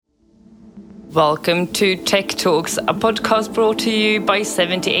Welcome to Tech Talks, a podcast brought to you by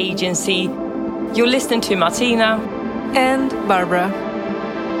 70 Agency. You're listening to Martina and Barbara.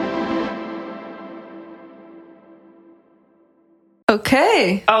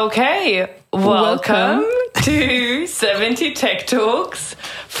 Okay. Welcome to 70 Tech Talks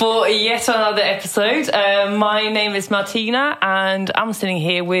for yet another episode. My name is Martina and I'm sitting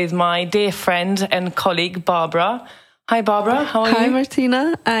here with my dear friend and colleague Barbara. Hi Barbara, how are you? Hi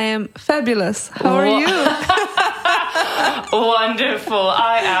Martina, I am fabulous. How are you? Wonderful,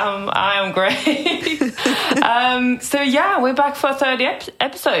 I am great. We're back for a third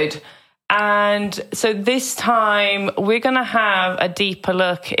episode. And so this time we're going to have a deeper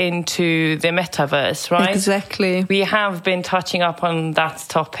look into the metaverse, right? Exactly. We have been touching up on that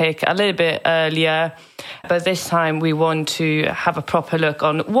topic a little bit earlier, but this time we want to have a proper look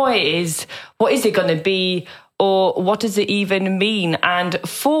on what is it going to be, or what does it even mean? And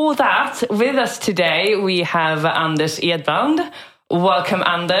for that, with us today, we have Anders Edbrand. Welcome,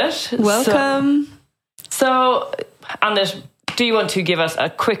 Anders. Welcome. So Anders, do you want to give us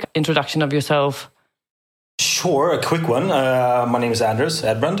a quick introduction of yourself? Sure, a quick one. My name is Anders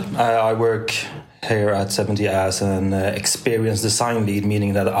Edbrand. I work here at 70 as an experienced design lead,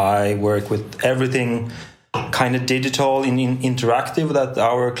 meaning that I work with everything kind of digital and interactive that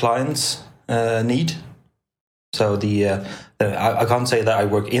our clients need. So I can't say that I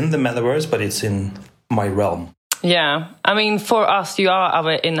work in the metaverse, but it's in my realm. Yeah, I mean, for us, you are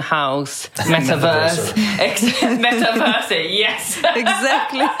our in-house metaverse. Metaverse, yes.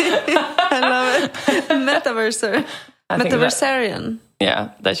 Exactly. I love it. Metaverser. Metaversarian.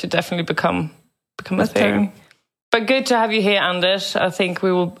 That should definitely become a thing. But good to have you here, Anders. I think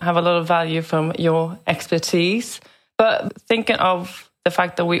we will have a lot of value from your expertise. But thinking of the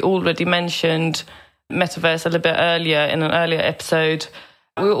fact that we already mentioned metaverse a little bit earlier in an earlier episode,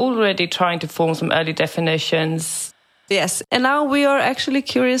 we were already trying to form some early definitions. Yes, and now we are actually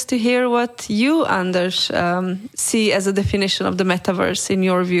curious to hear what you, Anders, see as a definition of the metaverse in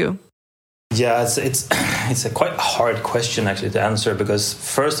your view. Yeah, it's a quite hard question actually to answer, because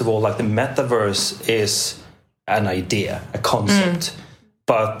first of all, like, the metaverse is an idea, a concept,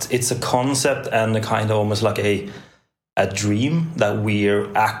 but it's a concept and a kind of almost like a dream that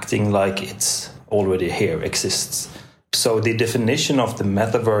we're acting like it's already here, exists. So the definition of the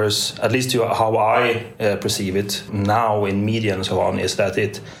metaverse, at least to how I perceive it now in media and so on, is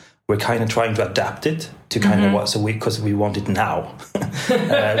that we're kind of trying to adapt it to kind of what, because we want it now. We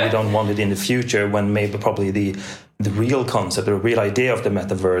don't want it in the future, when maybe probably the real concept or real idea of the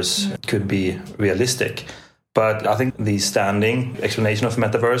metaverse could be realistic. But I think the standing explanation of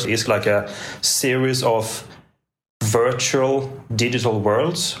metaverse is like a series of virtual digital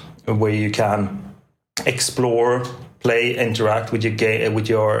worlds where you can explore, play, interact with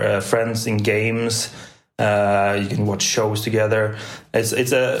your friends in games. You can watch shows together. It's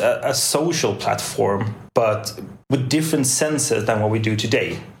a social platform, but with different senses than what we do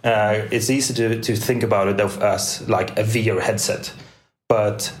today. It's easy to think about it as like a VR headset,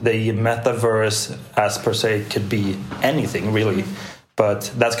 but the metaverse as per se could be anything really.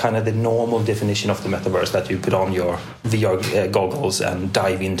 But that's kind of the normal definition of the metaverse, that you put on your VR goggles and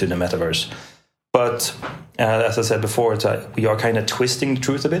dive into the metaverse. But as I said before, we are kind of twisting the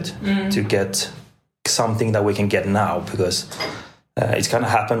truth a bit to get something that we can get now, because it's kind of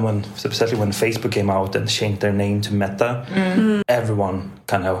happened especially when Facebook came out and changed their name to Meta. Everyone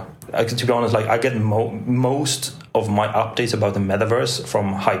kind of, to be honest, like, I get most of my updates about the metaverse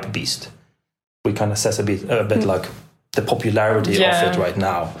from Hypebeast, which kind of says a bit like the popularity of it right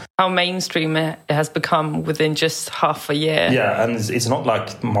now. How mainstream it has become within just half a year. Yeah, and it's not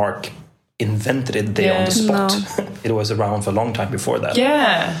like Mark invented it there on the spot. No. It was around for a long time before that.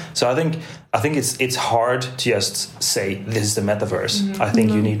 Yeah. So I think it's hard to just say this is the metaverse. I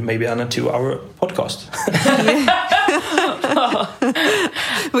think you need maybe a 2-hour podcast.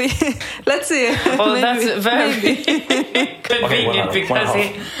 Let's see. Well, that's very convenient, because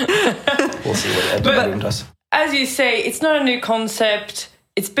we'll see what Edwin does. As you say, it's not a new concept.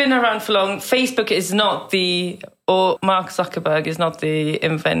 It's been around for long. Facebook is not or Mark Zuckerberg is not the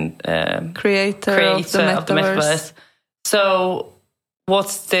creator of the metaverse. So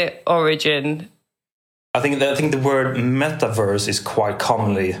what's the origin? I think the word metaverse is quite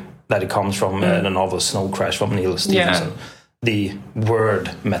commonly that it comes from the novel Snow Crash from Neil Stephenson. Yeah. The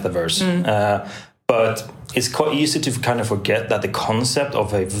word metaverse. But it's quite easy to kind of forget that the concept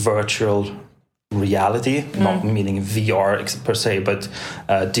of a virtual reality, not meaning VR per se, but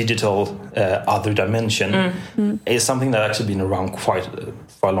digital other dimension, is something that actually been around quite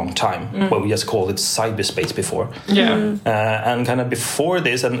for a long time. Well, we just called it cyberspace before. Yeah. And kind of before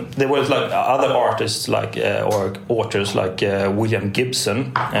this, and there was like other artists like or authors like William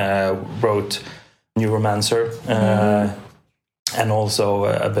Gibson wrote Neuromancer, and also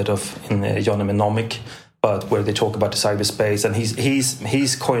a bit of in Johnny Mnemonic, but where they talk about the cyberspace, and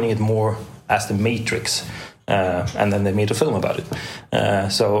he's coining it more as the Matrix, and then they made a film about it.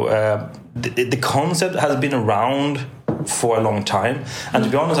 The concept has been around for a long time, and to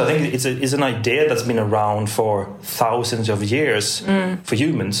be honest, I think it's an idea that's been around for thousands of years for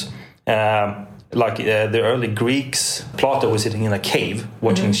humans. The early Greeks, Plato was sitting in a cave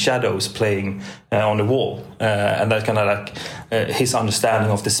watching shadows playing on the wall, and that's kind of like his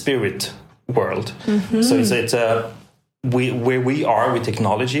understanding of the spirit world. So it's where we are with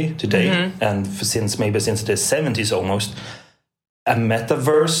technology today, and since the 70s almost, a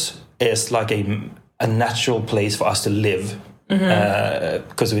metaverse is like a natural place for us to live.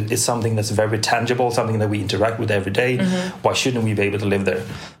 Because it's something that's very tangible, something that we interact with every day. Why shouldn't we be able to live there?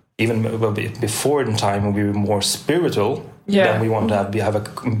 Even before in time when we were more spiritual, then we want to have a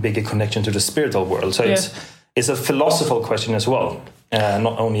bigger connection to the spiritual world. So it's a philosophical question as well,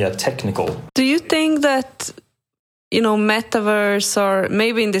 not only a technical. Do you think that, metaverse, or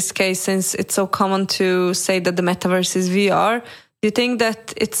maybe in this case, since it's so common to say that the metaverse is VR, do you think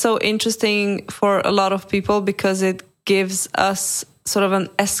that it's so interesting for a lot of people because it gives us sort of an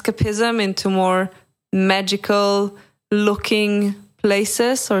escapism into more magical looking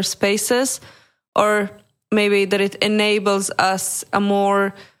places or spaces, or maybe that it enables us a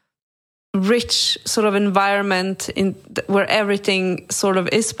more rich sort of environment where everything sort of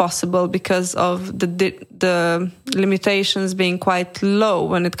is possible because of the limitations being quite low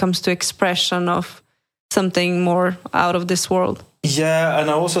when it comes to expression of something more out of this world? Yeah, and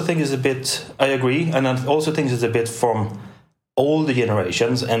I also think I agree, and I also think it's a bit from all the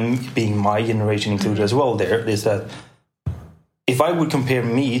generations, and being my generation included as well, there is that if I would compare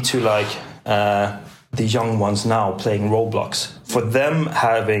me to the young ones now playing Roblox, for them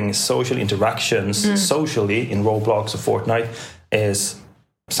having social interactions socially in Roblox or Fortnite is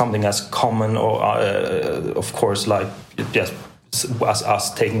something as common, or of course, like just as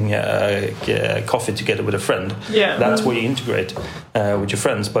us taking coffee together with a friend. That's where you integrate with your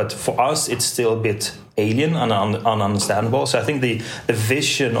friends. But for us, it's still a bit alien and ununderstandable. So I think the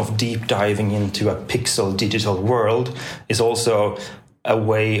vision of deep diving into a pixel digital world is also a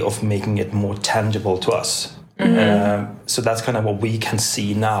way of making it more tangible to us. So that's kind of what we can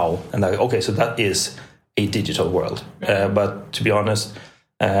see now. And so that is a digital world. But to be honest,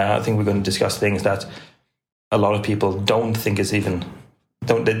 I think we're going to discuss things that a lot of people don't think is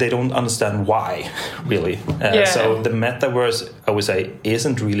they don't understand why, really. So the metaverse, I would say,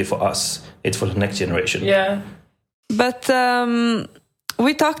 isn't really for us. It's for the next generation. Yeah. But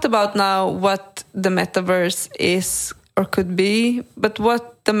we talked about now what the metaverse is or could be, but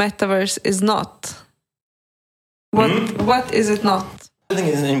what the metaverse is not. What is it not? I think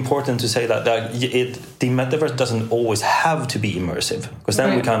it's important to say that the metaverse doesn't always have to be immersive, because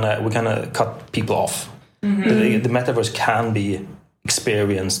then we kind of cut people off. The metaverse can be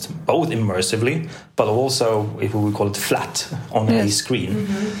experienced both immersively, but also, if we would call it, flat on a screen,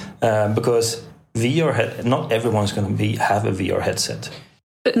 because not everyone's going to have a VR headset.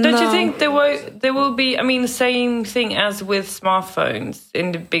 Don't you think there will be? I mean, the same thing as with smartphones.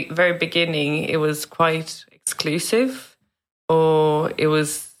 In the very beginning, it was quite exclusive, or it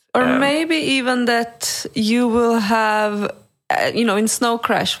was, or maybe even that you will have. In Snow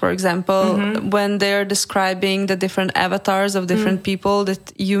Crash, for example, when they're describing the different avatars of different people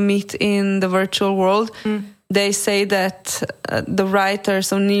that you meet in the virtual world, they say that the writer,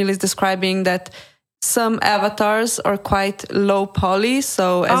 so Neil, is describing that some avatars are quite low poly,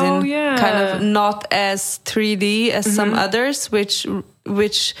 so as kind of not as 3D as some others, which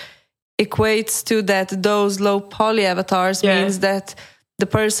equates to that those low poly avatars means that the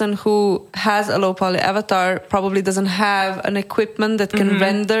person who has a low poly avatar probably doesn't have an equipment that can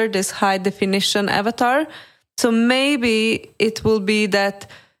render this high definition avatar. So maybe it will be that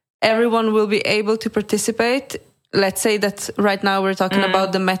everyone will be able to participate. Let's say that right now we're talking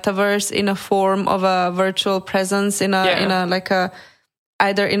about the metaverse in a form of a virtual presence in a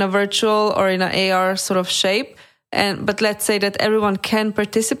either in a virtual or in an AR sort of shape. But let's say that everyone can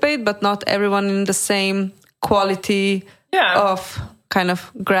participate, but not everyone in the same quality of kind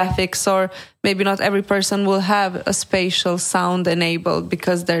of graphics, or maybe not every person will have a spatial sound enabled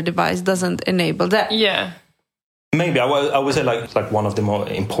because their device doesn't enable that. Yeah. Maybe I would say like one of the more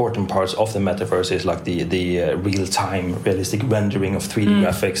important parts of the metaverse is like the real time realistic rendering of 3D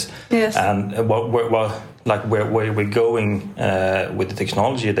graphics. Yes. And where we're going with the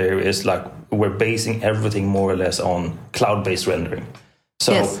technology there is like we're basing everything more or less on cloud-based rendering.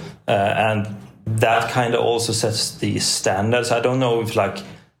 So Yes. And that kind of also sets the standards. I don't know if like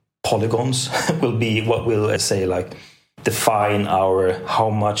polygons will be what we'll say like define how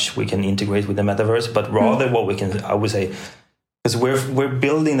much we can integrate with the metaverse, but rather what we can, I would say, because we're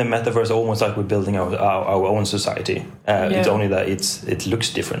building the metaverse almost like we're building our own society. It's only that it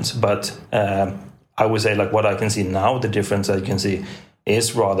looks different, but I would say like what I can see now, the difference I can see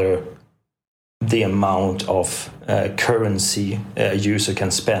is rather the amount of currency a user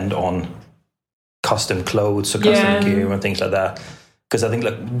can spend on custom clothes or custom gear and things like that. Because I think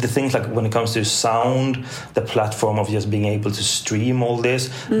like the things like when it comes to sound, the platform of just being able to stream all this,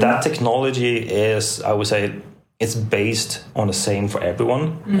 that technology is, I would say, it's based on the same for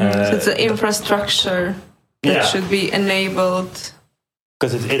everyone. So it's the infrastructure that should be enabled.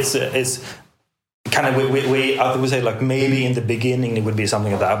 Because it's kind of I would say like maybe in the beginning it would be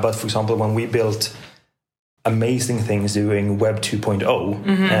something like that. But for example, when we built amazing things doing Web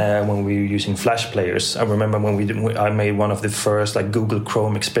 2.0 when we were using Flash players. I remember when I made one of the first like Google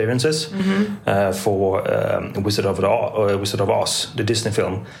Chrome experiences for Wizard of Oz, the Disney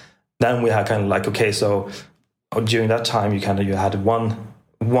film. Then we had kind of like, okay, so during that time you had one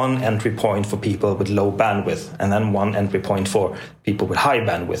entry point for people with low bandwidth and then one entry point for people with high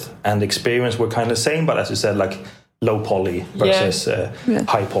bandwidth, and the experience were kind of the same, but as you said, like low poly versus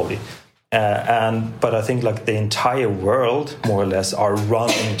high poly. But I think like the entire world more or less are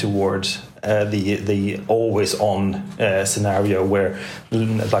running towards the always on scenario where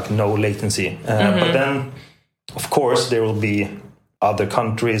like no latency. But then of course there will be other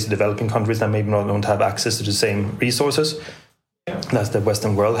countries, developing countries, that maybe don't have access to the same resources that the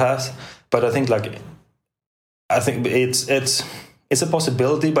Western world has. But I think it's a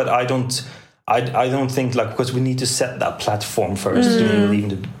possibility, but I don't think like, because we need to set that platform first to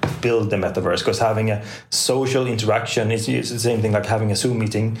even build the metaverse, because having a social interaction is the same thing like having a Zoom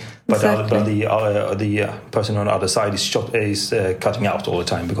meeting, but the person on the other side is cutting out all the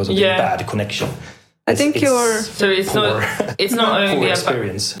time because of the bad connection. I think it's not only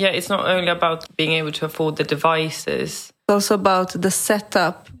experience. It's not only about being able to afford the devices. It's also about the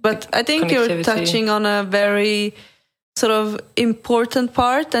setup. But I think you're touching on a very sort of important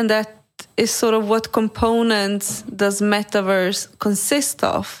part, and that is sort of what components does metaverse consist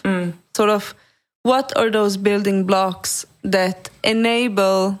of? Sort of what are those building blocks that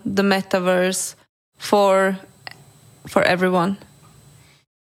enable the metaverse for everyone?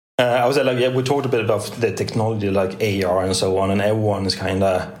 I was like, we talked a bit about the technology like AR and so on, and everyone is kind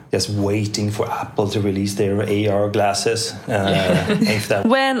of just waiting for Apple to release their AR glasses.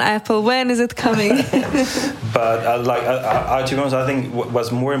 When is it coming? But to be honest, I think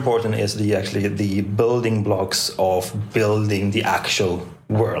what's more important is the building blocks of building the actual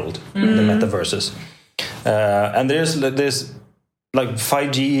world, the metaverses. And there's like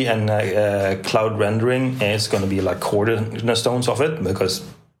 5G and cloud rendering is going to be like cornerstones of it, because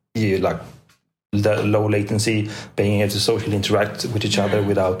you like the low latency, being able to socially interact with each other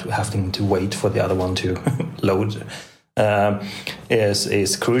without having to wait for the other one to load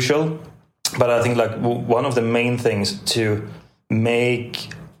is crucial. But I think like one of the main things to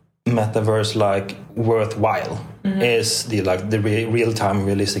make metaverse like worthwhile is the real-time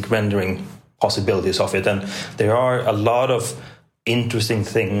realistic rendering possibilities of it. And there are a lot of interesting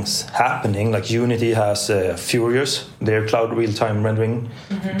things happening. Like Unity has Furious, their cloud real-time rendering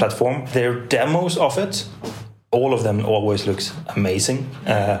platform. Their demos of it, all of them always looks amazing,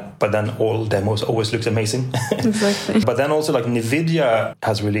 but then all demos always looks amazing. Exactly. But then also like NVIDIA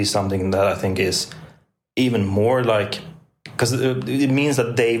has released something that I think is even more like, because it means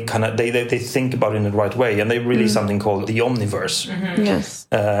that they think about it in the right way, and they released something called the Omniverse. Yes.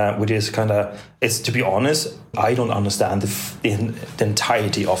 Which is it's, to be honest, I don't understand the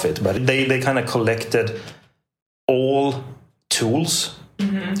entirety of it, but they kind of collected all tools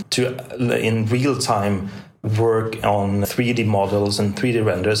to in real time work on 3D models and 3D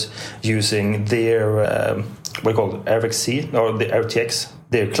renders using their what called RxC or the RTX,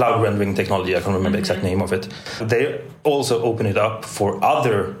 their cloud rendering technology. I can't remember the exact name of it. They also open it up for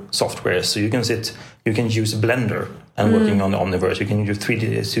other softwares, so you can use Blender and working on the Omniverse. You can use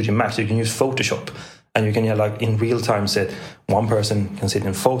 3D Studio Max. You can use Photoshop, and you can like in real time say one person can sit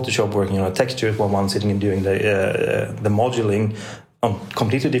in Photoshop working on a texture, while one sitting and doing the modeling on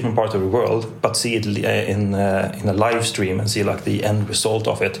completely different parts of the world, but see it in a live stream and see like the end result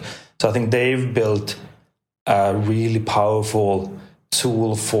of it. So I think they've built a really powerful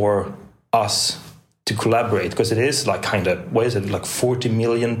tool for us to collaborate, because it is like kind of, what is it, like 40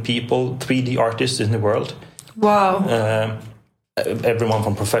 million people, 3D artists in the world. Wow. Everyone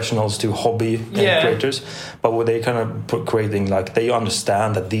from professionals to hobby creators, but what they kind of creating, like they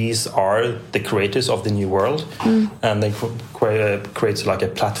understand that these are the creators of the new world, and they create like a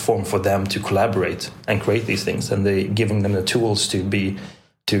platform for them to collaborate and create these things, and they giving them the tools to be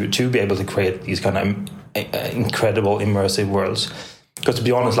able to create these kind of incredible immersive worlds. Because to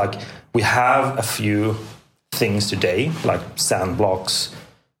be honest, like we have a few things today, like Sandblocks,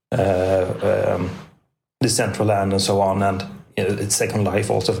 Decentraland, and so on, and it's Second Life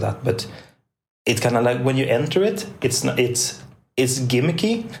also for that. But it's kind of like when you enter it, it's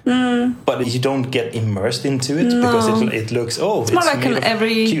gimmicky, but you don't get immersed into it because it looks it's more like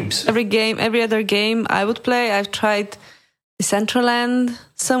every other game I would play. I've tried Decentraland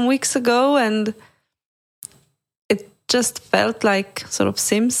some weeks ago, and it just felt like sort of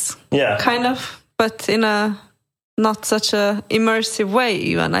Sims, kind of, but in a not such a immersive way.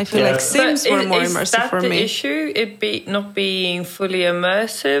 Even I feel like Sims were more immersive for me. Is that the issue? It not being fully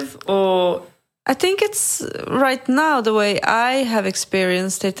immersive, or I think it's right now the way I have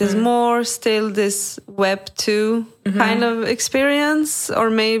experienced it is more still this Web 2 kind of experience, or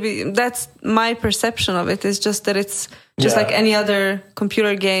maybe that's my perception of it. Is just that it's just like any other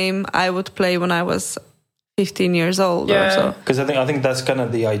computer game I would play when I was 15 years old or so. Because I think that's kind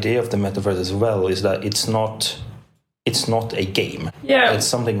of the idea of the metaverse as well, is that it's not a game. Yeah, it's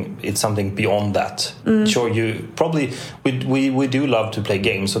something beyond that. Sure, you probably we do love to play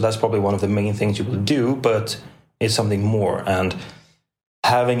games, so that's probably one of the main things you will do. But it's something more, and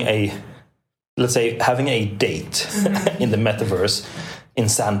having a date in the metaverse in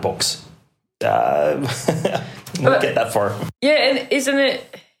Sandbox. Won't get that far. Yeah, and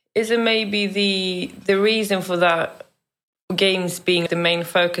isn't maybe the reason for that, games being the main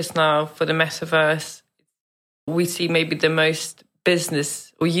focus now for the metaverse? We see maybe the most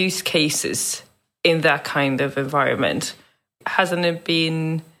business or use cases in that kind of environment. Hasn't it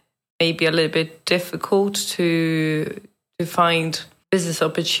been maybe a little bit difficult to find business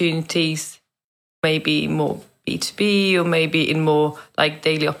opportunities, maybe more B2B or maybe in more like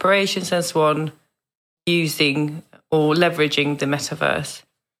daily operations and so on, using or leveraging the metaverse?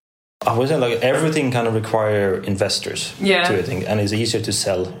 I would say like everything kind of require investors to it, and it's easier to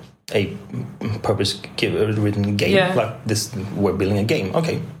sell a purpose-written game like this. We're building a game.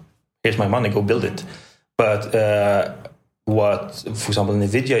 Okay, here's my money. Go build it. But what, for example,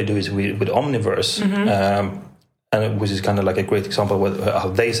 NVIDIA do is with Omniverse, and which is kind of like a great example of how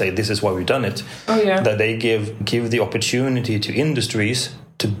they say this is why we've done it. That they give the opportunity to industries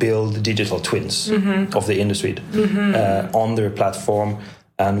to build digital twins of the industry on their platform.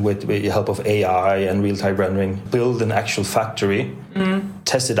 And with the help of AI and real-time rendering, build an actual factory,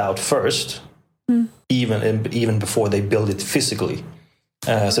 test it out first, even before they build it physically.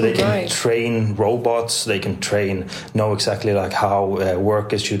 So they can train robots, they can know exactly like how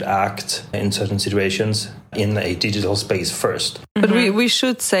workers should act in certain situations in a digital space first. But we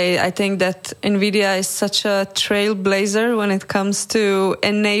should say, I think that NVIDIA is such a trailblazer when it comes to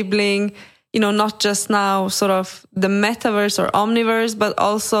enabling, not just now sort of the metaverse or omniverse, but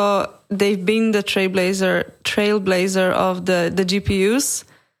also they've been the trailblazer of the GPUs.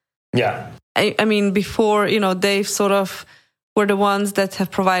 Yeah. I mean, before, they've sort of were the ones that have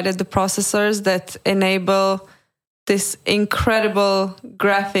provided the processors that enable this incredible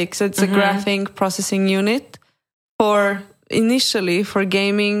graphics. So it's a graphic processing unit initially for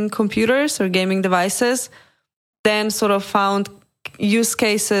gaming computers or gaming devices, then sort of found use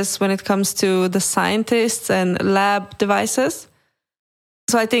cases when it comes to the scientists and lab devices.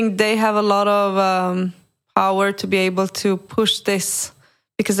 So I think they have a lot of power to be able to push this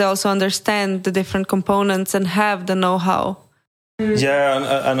because they also understand the different components and have the know-how.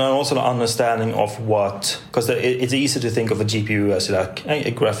 Yeah, and also the understanding of because it's easy to think of a GPU as like a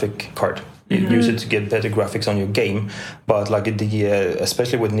graphic card. You use it to get better graphics on your game, but like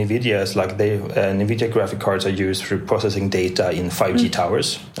especially with NVIDIA, it's like NVIDIA graphic cards are used for processing data in 5G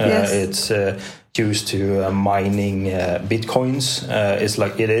towers. It's used to mining bitcoins.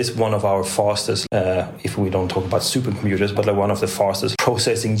 It is one of our fastest, if we don't talk about supercomputers, but like one of the fastest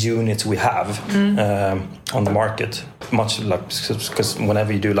processing units we have on the market. Much like because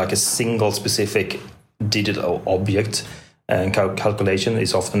whenever you do like a single specific digital object. And calculation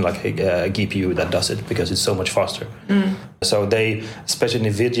is often like a GPU that does it because it's so much faster. So especially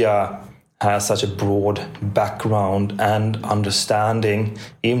NVIDIA, has such a broad background and understanding,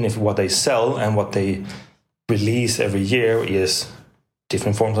 even if what they sell and what they release every year is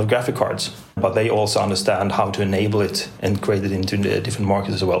different forms of graphic cards, but they also understand how to enable it and create it into the different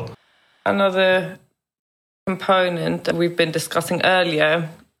markets as well. Another component that we've been discussing earlier,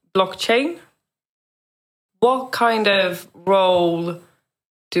 blockchain. What kind of role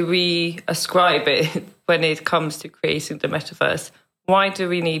do we ascribe it when it comes to creating the metaverse? Why do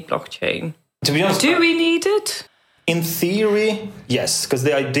we need blockchain? To be honest, do we need it? In theory, yes, because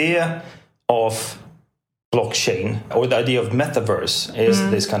the idea of blockchain or the idea of metaverse is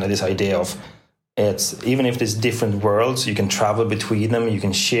this idea of it's even if there's different worlds, you can travel between them, you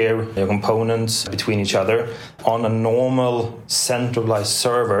can share your components between each other. On a normal centralized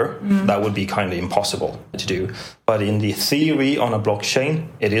server, that would be kind of impossible to do. But in the theory on a blockchain,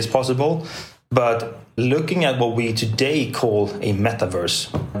 it is possible. But looking at what we today call a metaverse,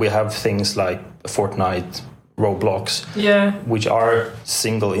 we have things like Fortnite, Roblox, which are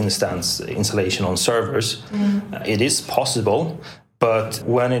single instance installation on servers. It is possible. But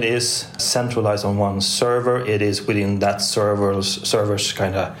when it is centralized on one server, it is within that server's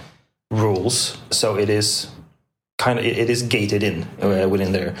kind of rules. So it is gated in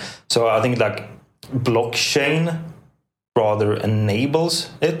within there. So I think like blockchain rather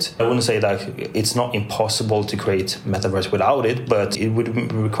enables it. I wouldn't say that it's not impossible to create metaverse without it, but it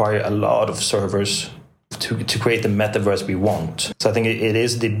would require a lot of servers to create the metaverse we want. So I think it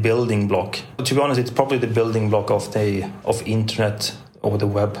is the building block. To be honest, it's probably the building block of internet or the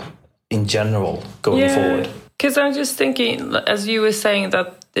web in general going forward. Because I'm just thinking, as you were saying,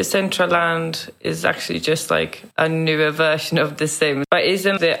 that Decentraland is actually just like a newer version of the same. But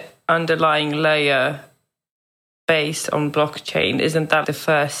isn't the underlying layer based on blockchain? Isn't that the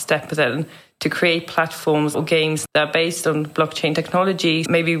first step then? To create platforms or games that are based on blockchain technology.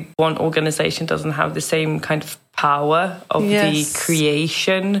 Maybe one organization doesn't have the same kind of power of the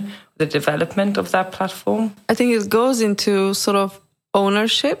creation, the development of that platform. I think it goes into sort of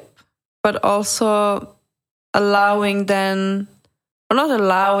ownership, but also allowing then, or not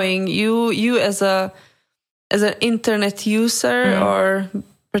allowing, you as an internet user or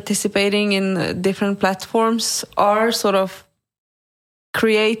participating in different platforms are sort of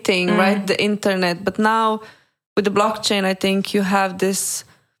creating the internet. But now with the blockchain, I think you have this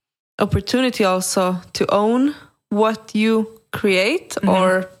opportunity also to own what you create,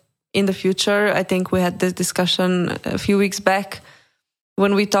 or in the future, I think we had this discussion a few weeks back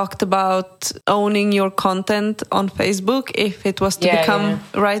when we talked about owning your content on Facebook, if it was to become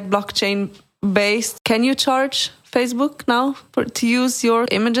blockchain based. Can you charge Facebook now to use your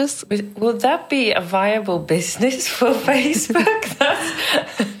images? Will that be a viable business for Facebook?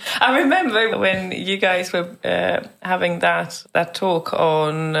 I remember when you guys were having that talk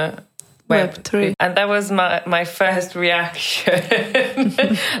on Web3. And that was my first reaction.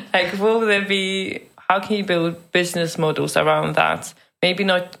 Like, how can you build business models around that? Maybe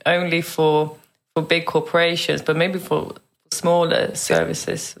not only for big corporations, but maybe for smaller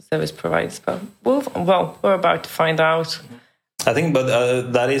service providers. But we're about to find out. I think, but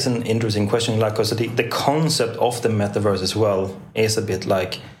that is an interesting question, like, because the concept of the metaverse as well is a bit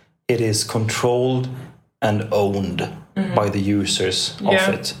like it is controlled and owned by the users of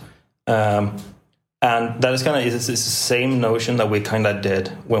it. And that is it's the same notion that we kind of did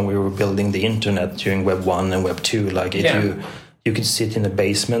when we were building the internet during Web 1 and Web 2. Like, you could sit in a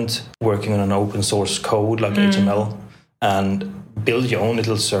basement working on an open source code like HTML and build your own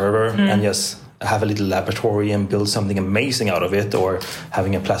little server and just have a little laboratory and build something amazing out of it, or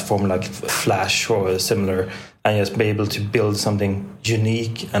having a platform like Flash or similar, and just be able to build something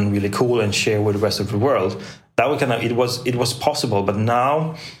unique and really cool and share with the rest of the world. That was it was possible, but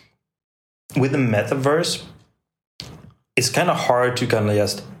now with the metaverse, it's kind of hard to kind of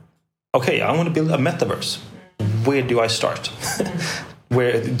just, okay, I want to build a metaverse. Where do I start?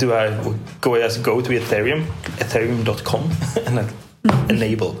 Where do I go? Just go to ethereum.com and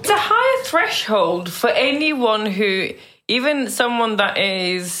enable. It's a higher threshold for anyone who, even someone that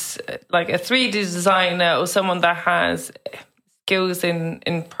is like a 3D designer or someone that has skills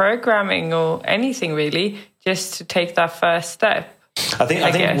in programming or anything really, just to take that first step. I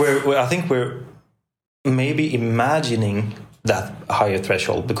think we're maybe imagining that higher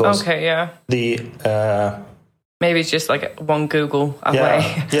threshold because maybe it's just like one Google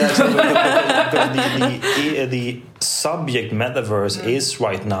away. The subject metaverse is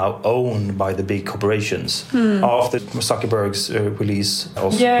right now owned by the big corporations. After Zuckerberg's release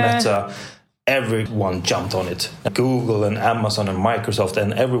of Meta, everyone jumped on it. Google and Amazon and Microsoft,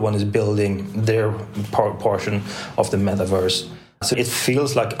 and everyone is building their portion of the metaverse. So it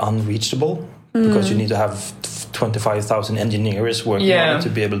feels like unreachable because you need to have 25,000 engineers working on it to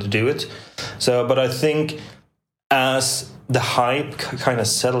be able to do it. So, but I think as the hype kind of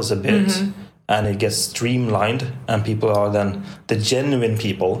settles a bit and it gets streamlined, and people are then, the genuine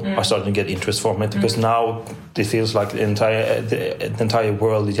people are starting to get interest from it, because now it feels like the entire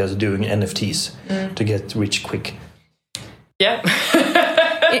world is just doing NFTs to get rich quick. Yeah.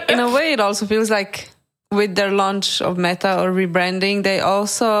 In a way, it also feels like with their launch of Meta or rebranding, they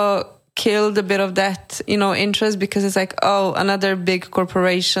also killed a bit of that, interest, because it's like, oh, another big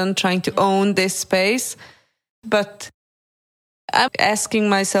corporation trying to own this space. But I'm asking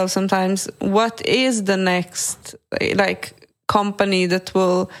myself sometimes, what is the next company that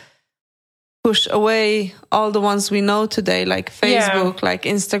will push away all the ones we know today, like Facebook, like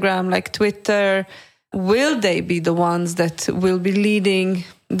Instagram, like Twitter? Will they be the ones that will be leading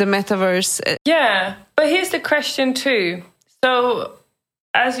the metaverse? Yeah, but here's the question too. So,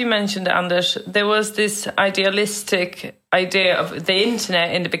 as you mentioned, Anders, there was this idealistic idea of the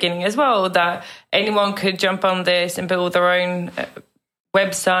internet in the beginning as well, that anyone could jump on this and build their own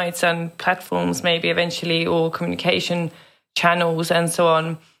websites and platforms, maybe eventually, or communication channels and so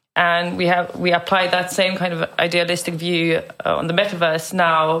on. And we apply that same kind of idealistic view on the metaverse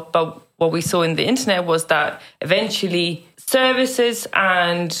now. But what we saw in the internet was that eventually services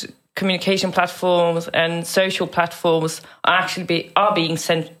and communication platforms and social platforms are being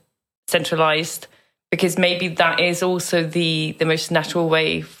centralized, because maybe that is also the most natural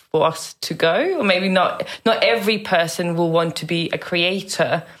way for us to go. Or maybe not every person will want to be a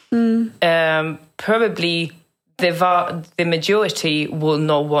creator. Probably the majority will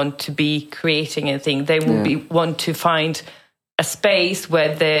not want to be creating anything. They will want to find a space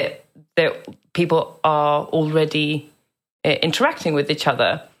where the people are already interacting with each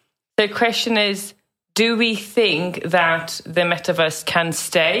other. The question is, do we think that the metaverse can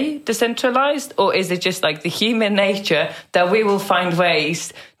stay decentralized, or is it just like the human nature that we will find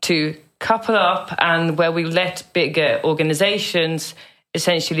ways to couple up and where we let bigger organizations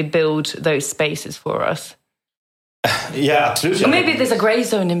essentially build those spaces for us? Yeah, absolutely. Or maybe there's a gray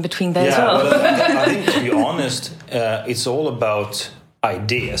zone in between there as well. I think, to be honest, it's all about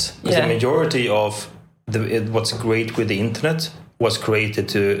ideas. Because the majority of what's great with the internet was created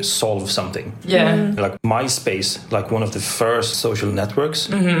to solve something. Yeah. Like MySpace, like one of the first social networks,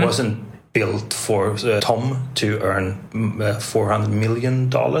 wasn't built for Tom to earn $400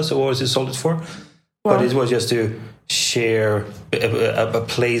 million, or what was it sold it for? Wow. But it was just to share a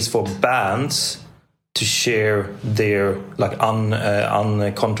place for bands to share their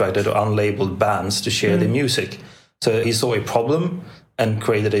uncontracted or unlabeled bands to share their music. So he saw a problem and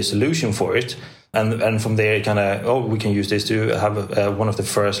created a solution for it. And from there, we can use this to have one of the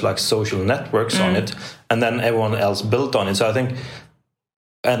first social networks on it, and then everyone else built on it. So I think,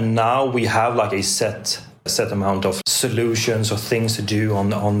 and now we have a set amount of solutions or things to do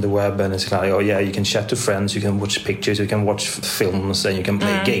on the web, and it's you can chat to friends, you can watch pictures, you can watch films, and you can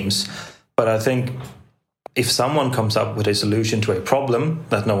play games. But I think if someone comes up with a solution to a problem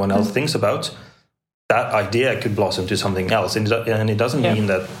that no one else thinks about, that idea could blossom to something else. And it doesn't mean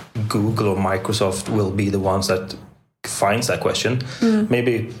that Google or Microsoft will be the ones that finds that question.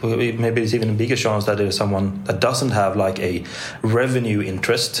 Maybe it's even a bigger chance that there's someone that doesn't have a revenue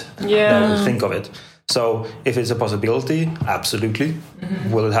interest that will think of it. So if it's a possibility, absolutely.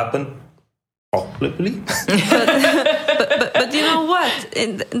 Will it happen? Probably. but you know what?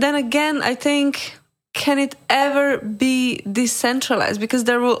 Then again, I think, can it ever be decentralized? Because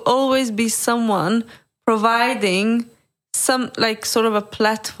there will always be someone providing some sort of a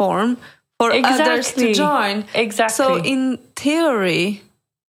platform for others to join. Exactly. So in theory,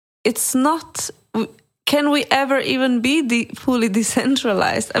 it's not. Can we ever even be fully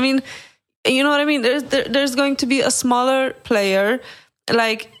decentralized? I mean, you know what I mean? There's going to be a smaller player,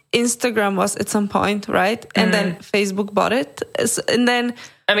 like Instagram was at some point, right? And then Facebook bought it, and then.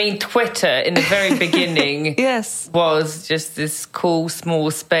 I mean, Twitter in the very beginning was just this cool,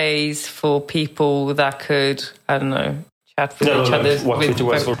 small space for people that could, I don't know, chat with each other. What Twitter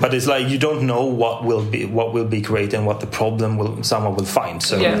was for. But it's you don't know what will be created and what the problem someone will find.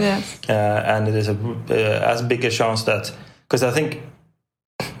 So, and it is as big a chance that, because I think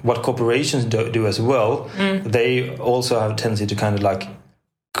what corporations do as well, they also have a tendency to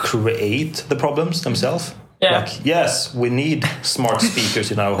create the problems themselves. Yeah. Yes, we need smart speakers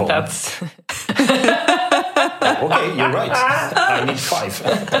in our home. That's okay, you're right. I need 5.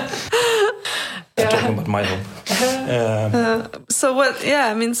 I'm talking about my home. So what? Yeah,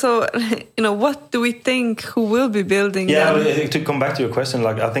 I mean, so what do we think? Who will be building? Yeah, to come back to your question,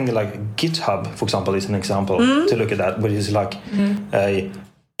 I think GitHub, for example, is an example to look at that, which is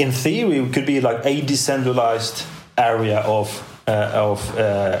in theory, it could be a decentralized area of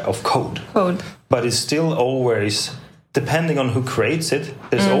code. But it's still always depending on who creates it,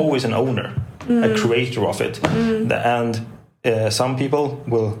 there's always an owner, a creator of it. And some people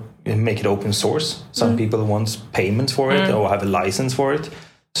will make it open source. Some people want payment for it or have a license for it.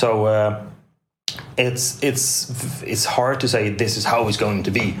 So it's hard to say this is how it's going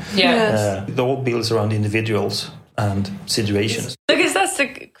to be. It all builds around individuals and situations. Because that's the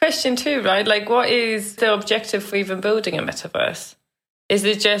question too, right? Like, what is the objective for even building a metaverse? Is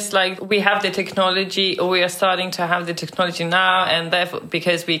it just like we have the technology, or we are starting to have the technology now, and therefore,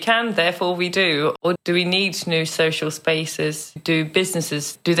 because we can, therefore we do? Or do we need new social spaces? Do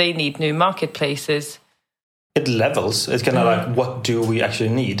businesses, do they need new marketplaces? It levels. It's kind of like, what do we actually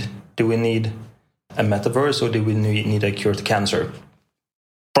need? Do we need a metaverse, or do we need a cure to cancer?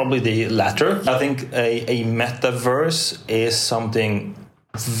 Probably the latter. I think a metaverse is something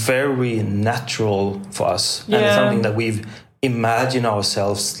very natural for us. And it's something that we've imagined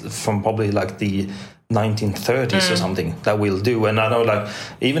ourselves from probably like the 1930s or something that we'll do. And I know, like,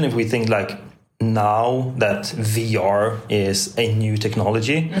 even if we think like now that VR is a new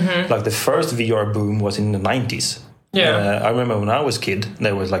technology, like the first VR boom was in the 90s. I remember when I was a kid,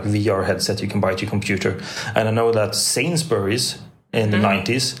 there was like VR headset you can buy to your computer. And I know that Sainsbury's in the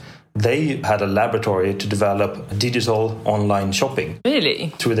 90s, they had a laboratory to develop digital online shopping.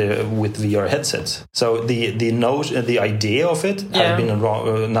 Really? With VR headsets. So the idea of it has been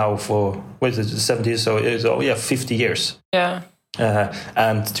around now for, what is it, the 70s? So it's 50 years. Yeah.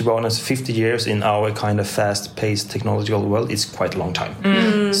 And to be honest, 50 years in our kind of fast-paced technological world is quite a long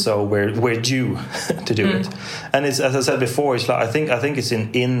time. So we're due to do it. And it's, as I said before, it's like I think it's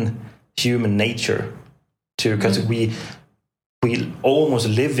in human nature to, because we almost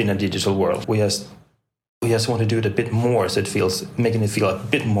live in a digital world. We just want to do it a bit more, so making it feel a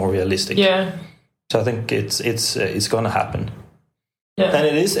bit more realistic. Yeah. So I think it's going to happen. Yeah.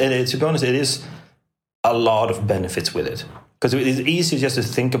 And to be honest, it is a lot of benefits with it. Because it's easy just to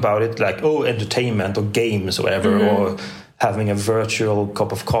think about it like, entertainment or games or whatever, or having a virtual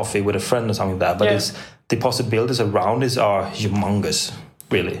cup of coffee with a friend or something like that. But the possibilities around it are humongous.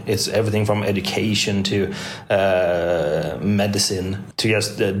 Really, it's everything from education to medicine to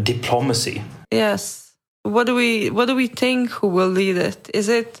just diplomacy. Yes. What do we think? Who will lead it? Is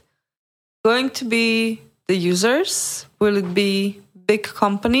it going to be the users? Will it be big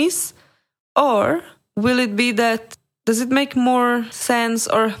companies, or will it be that? Does it make more sense,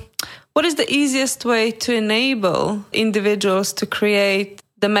 or what is the easiest way to enable individuals to create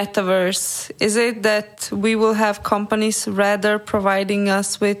the metaverse? Is it that we will have companies rather providing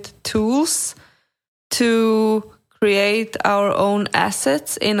us with tools to create our own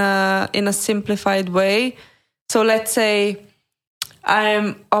assets in a simplified way? So let's say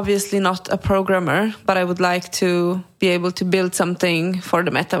I'm obviously not a programmer, but I would like to be able to build something for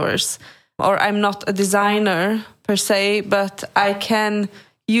the metaverse. Or I'm not a designer per se, but I can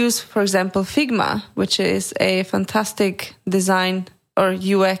use, for example, Figma, which is a fantastic design or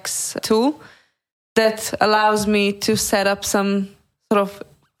UX tool that allows me to set up some sort of,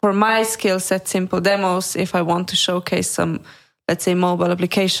 for my skill set, simple demos if I want to showcase some, let's say, mobile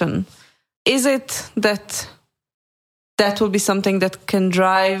application. Is it that will be something that can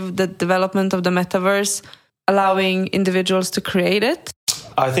drive the development of the metaverse, allowing individuals to create it?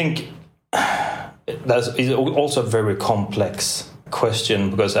 I think that's also a very complex question,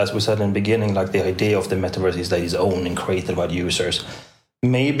 because as we said in the beginning, like the idea of the metaverse is that it's owned and created by users.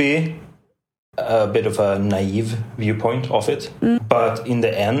 Maybe a bit of a naive viewpoint of it, but in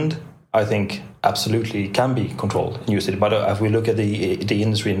the end, I think absolutely can be controlled and used. But if we look at the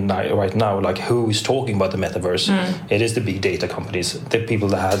industry right now, like who is talking about the metaverse, it is the big data companies, the people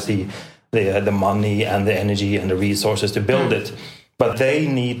that have the money and the energy and the resources to build it. But they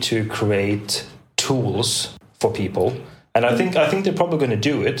need to create tools for people. And I think they're probably going to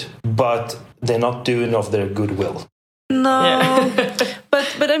do it, but they're not doing it of their goodwill. No,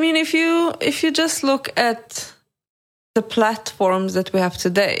 but I mean, if you just look at the platforms that we have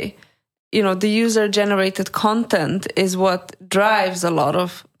today, the user-generated content is what drives a lot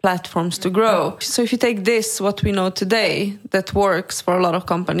of platforms to grow. So if you take this, what we know today, that works for a lot of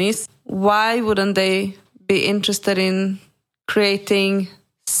companies, why wouldn't they be interested in creating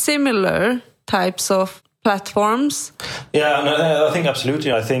similar types of platforms? Yeah, no, I think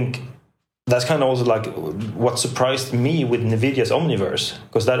absolutely. I think that's kind of also like what surprised me with NVIDIA's Omniverse,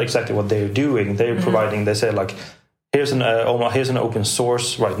 because that's exactly what they're doing. They're providing, they say like, here's an open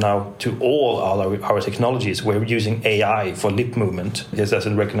source right now to all our technologies. We're using AI for lip movement. It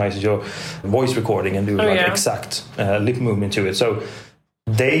doesn't recognize your voice recording and do exact lip movement to it. So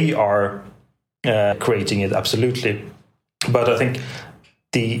they are creating it, absolutely. But I think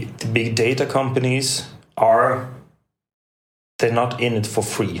the big data companies are they're not in it for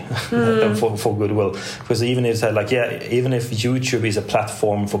free, for goodwill. Because even if even if YouTube is a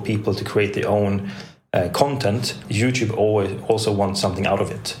platform for people to create their own content, YouTube always also wants something out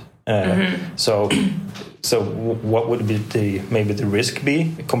of it. So what would be maybe the risk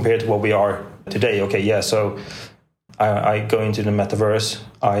be compared to what we are today? Okay, yeah. So I go into the metaverse.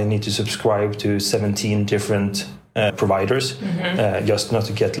 I need to subscribe to 17 different providers, just not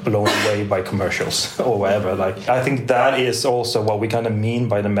to get blown away by commercials or whatever. Like, I think that is also what we kind of mean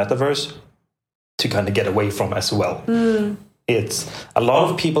by the metaverse, to kind of get away from as well. It's a lot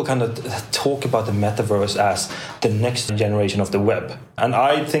of people kind of talk about the metaverse as the next generation of the web, and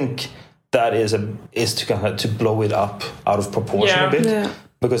I think that is to kind of to blow it up out of proportion a bit. Yeah.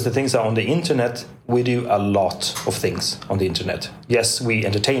 Because the things are on the internet, we do a lot of things on the internet. Yes, we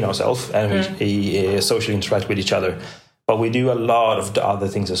entertain ourselves and we socially interact with each other, but we do a lot of the other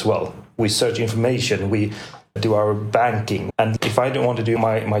things as well. We search information, we do our banking. And if I don't want to do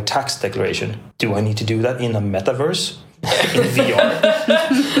my tax declaration, do I need to do that in a metaverse? In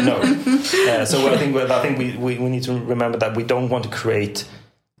VR? No. So I think we need to remember that we don't want to create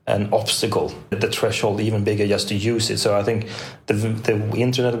an obstacle, the threshold even bigger just to use it. So I think the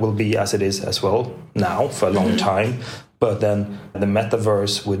internet will be as it is as well now for a long time, but then the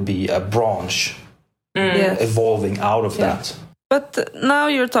metaverse would be a branch evolving out of that. But now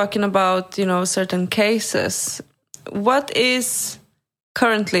you're talking about, certain cases. What is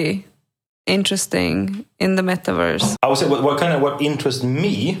currently interesting in the metaverse? I would say what interests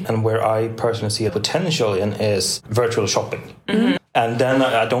me and where I personally see a potential in is virtual shopping. And then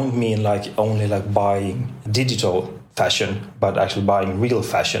I don't mean only buying digital fashion, but actually buying real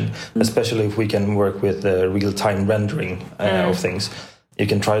fashion, especially if we can work with real-time rendering of things. You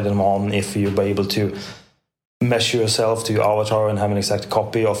can try them on if you're able to measure yourself to your avatar and have an exact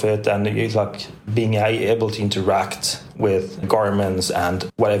copy of it, and it's like being able to interact with garments and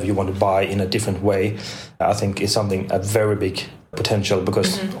whatever you want to buy in a different way. I think is a very big potential,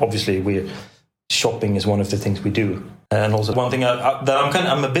 because obviously shopping is one of the things we do. And also one thing that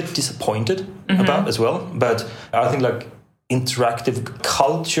I'm a bit disappointed about as well, but I think interactive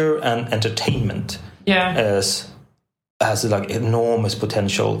culture and entertainment has enormous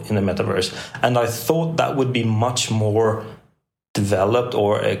potential in the metaverse. And I thought that would be much more developed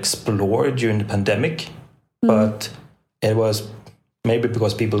or explored during the pandemic, but it was maybe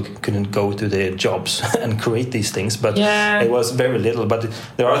because people couldn't go to their jobs and create these things, but it was very little. But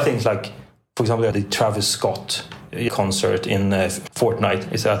there are things like, for example, the Travis Scott concert in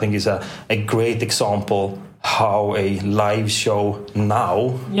Fortnite I think is a great example how a live show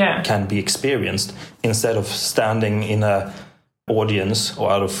now can be experienced, instead of standing in a audience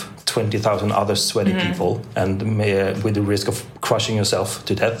or out of 20,000 other sweaty people and with the risk of crushing yourself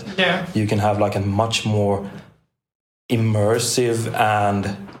to death. You can have a much more immersive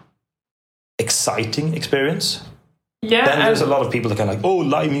and exciting experience. Then there's a lot of people that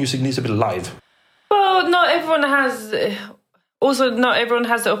live music needs to be live. Well, not everyone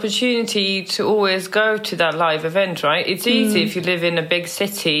has the opportunity to always go to that live event, right? It's easy if you live in a big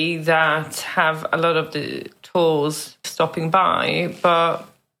city that have a lot of the tours stopping by, but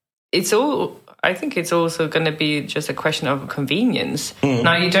I think it's also going to be just a question of convenience.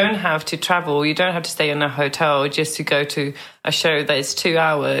 Now, you don't have to travel, you don't have to stay in a hotel just to go to a show that is 2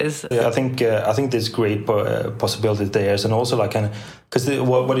 hours. Yeah, I think there's great possibilities there, and also because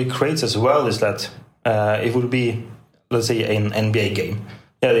what it creates as well is that it would be, let's say, an NBA game.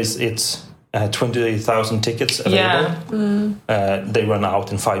 It's 20,000 tickets available. They run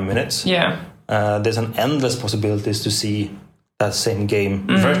out in 5 minutes. There's an endless possibilities to see that same game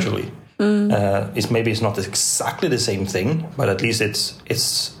virtually. It's not exactly the same thing, but at least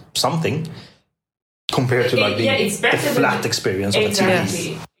it's something compared to the flat experience of a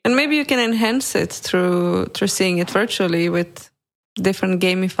TV. And maybe you can enhance it through seeing it virtually with different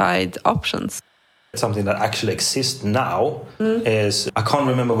gamified options. Something that actually exists now is, I can't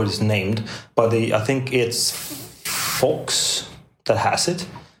remember what it's named, but I think it's Fox that has it.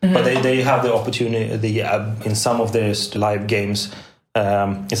 But they have the opportunity in some of their live games.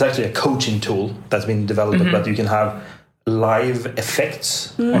 It's actually a coaching tool that's been developed, but you can have live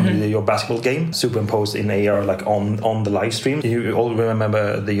effects on your basketball game superimposed in AR, on the live stream. You all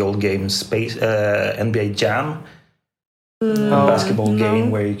remember the old game NBA Jam? Basketball game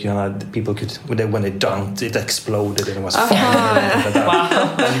where people could, when they dunked, it exploded and it was fun.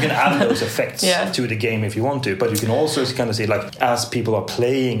 And you can add those effects to the game if you want to, but you can also kind of see as people are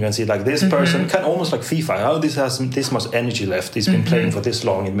playing, you can see this person kind of almost like FIFA. This has this much energy left. He's been playing for this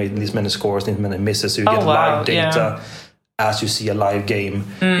long. It made this many scores, this many misses. So you get live data as you see a live game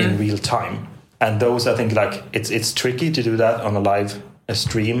in real time. And those, I think, like it's tricky to do that on a live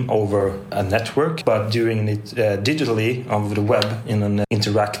stream over a network, but doing it digitally over the web in an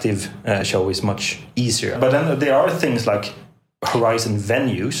interactive show is much easier. But then there are things like Horizon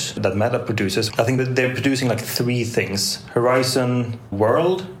venues that Meta produces. I think that they're producing like 3 things: Horizon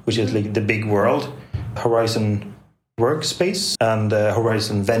World, which is like the big world, Horizon Workspace, and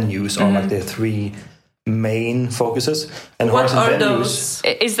Horizon Venues are like the 3 main focuses. And what Horizon are Venues,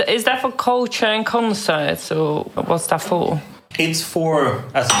 those? Is that for culture and concerts, or what's that for? it's for,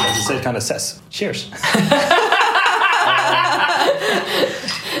 as it kind of says, cheers.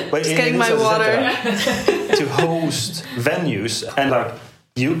 But Just getting my water. To host venues, and like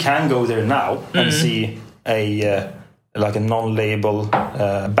you can go there now and see a like a non-label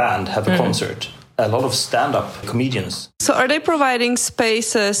band have a concert. A lot of stand-up comedians. So are they providing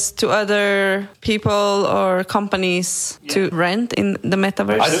spaces to other people or companies to rent in the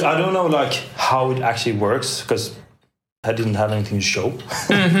metaverse? I don't know like how it actually works, because I didn't have anything to show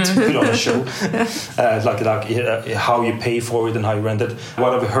to put on a show, how you pay for it and how you rent it.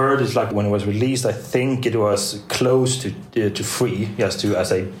 What I've heard is like when it was released, I think it was close to free, just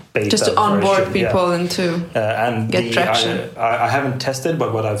as a beta, just to onboard version. people and to and get traction. I haven't tested,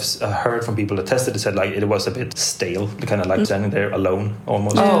 but what I've heard from people that tested, it said like it was a bit stale, kind of like standing there alone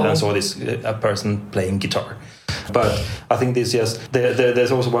almost, and saw this a person playing guitar. But I think this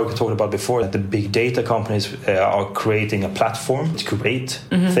there's also what we talked about before, that the big data companies are creating a platform to create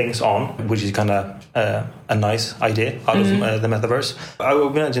things on, which is kind of a nice idea out of the metaverse. I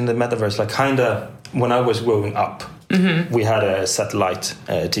would imagine the metaverse, like kind of when I was growing up, we had a satellite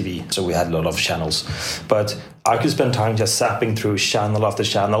TV, so we had a lot of channels. But I could spend time just zapping through channel after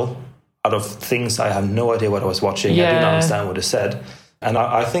channel out of things I have no idea what I was watching. I didn't understand what it said. And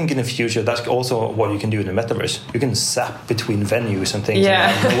I think in the future, that's also what you can do in the metaverse. You can zap between venues and things.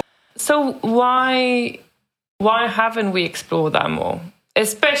 Yeah. So why haven't we explored that more?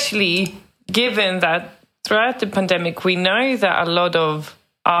 Especially given that throughout the pandemic, we know that a lot of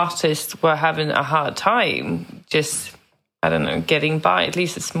artists were having a hard time just, I don't know, getting by, at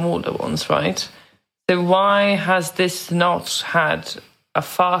least the smaller ones, right? So why has this not had a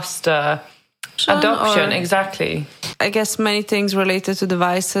faster adoption? Exactly. I guess many things related to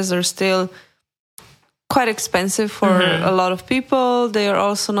devices are still quite expensive for a lot of people. They are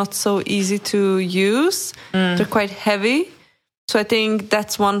also not so easy to use. They're quite heavy. So I think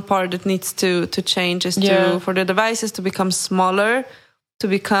that's one part that needs to change, is for the devices to become smaller, to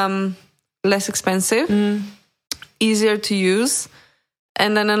become less expensive, easier to use.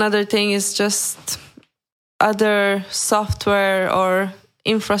 And then another thing is just other software or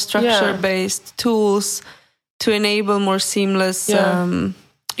infrastructure-based tools to enable more seamless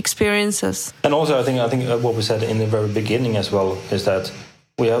experiences. And also, I think what we said in the very beginning as well is that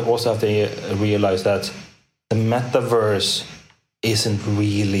we also have to realize that the metaverse isn't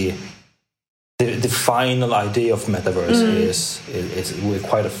really the final idea of metaverse. We're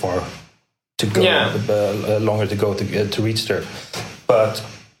quite a far to go, longer to go to reach there. But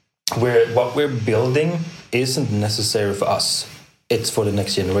what we're building isn't necessary for us. It's for the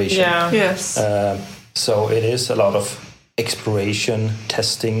next generation. Yeah. Yes. So it is a lot of exploration,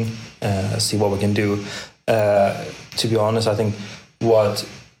 testing, see what we can do. To be honest, I think what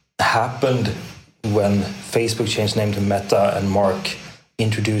happened when Facebook changed name to Meta and Mark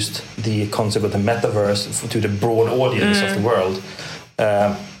introduced the concept of the metaverse to the broad audience of the world,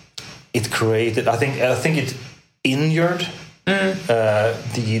 it created, I think it injured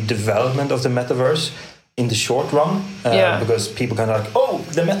the development of the metaverse in the short run, because people kind of like, oh,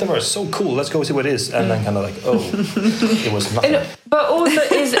 the metaverse, so cool, let's go see what it is, and then kind of like, oh, it was nothing. But also,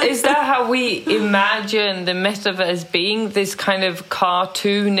 is that how we imagine the metaverse being, this kind of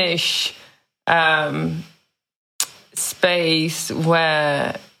cartoonish space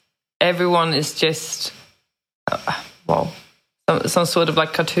where everyone is just, some sort of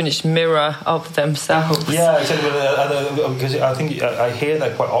like cartoonish mirror of themselves. Yeah, exactly. Because I think I hear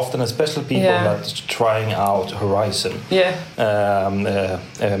that quite often, especially people that are trying out Horizon,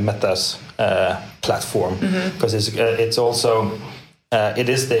 Meta's platform, because it's also it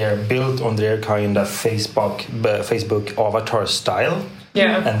is there built on their kind of Facebook avatar style.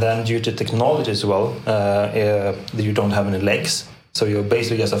 Yeah, and then due to technology as well, you don't have any legs. So you're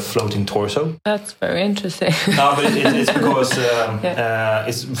basically just a floating torso. That's very interesting. No, but it's because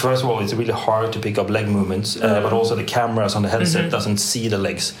it's, first of all, it's really hard to pick up leg movements, but also the cameras on the headset doesn't see the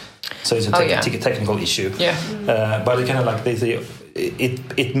legs, so it's a technical issue. Yeah. But it kind of like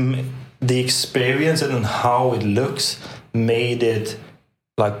the experience and how it looks made it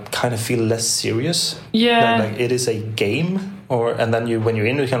like kind of feel less serious. Yeah. Like it is a game, and then when you're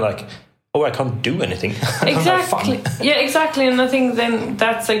in, you kind of like, oh, I can't do anything. Exactly. Yeah, exactly. And I think then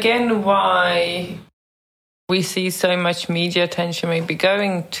that's again why we see so much media attention maybe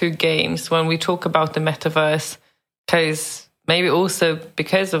going to games when we talk about the metaverse, because maybe also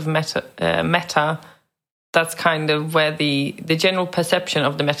because of meta, that's kind of where the general perception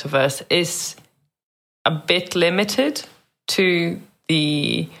of the metaverse is a bit limited to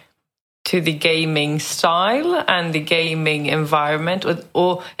the gaming style and the gaming environment,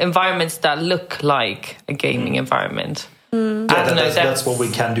 or environments that look like a gaming environment. That's what we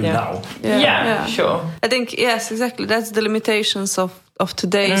can do now. Yeah, sure. I think, yes, exactly. That's the limitations of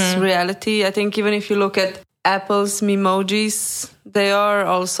today's reality. I think even if you look at Apple's Memojis, they are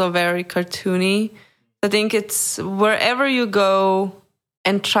also very cartoony. I think it's wherever you go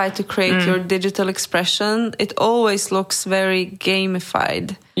and try to create your digital expression, it always looks very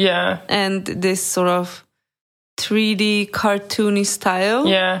gamified. Yeah. And this sort of 3D cartoony style.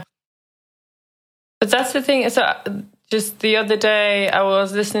 Yeah. But that's the thing. So just the other day, I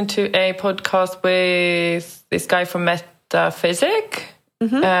was listening to a podcast with this guy from Metaphysic,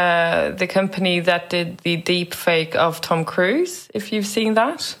 the company that did the deep fake of Tom Cruise, if you've seen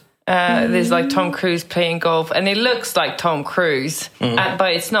that. There's like Tom Cruise playing golf, and it looks like Tom Cruise,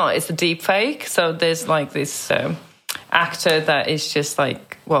 but it's not. It's a deep fake. So there's like this actor that is just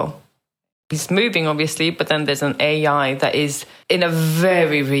like, well, he's moving obviously, but then there's an AI that is in a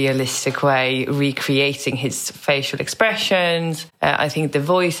very realistic way recreating his facial expressions. I think the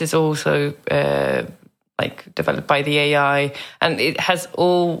voice is also like developed by the AI, and it has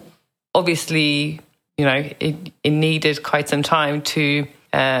all obviously, you know, it needed quite some time to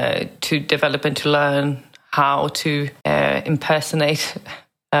develop and to learn how to impersonate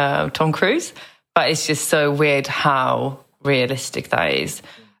Tom Cruise. But it's just so weird how realistic that is.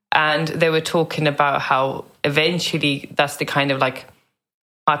 And they were talking about how eventually that's the kind of like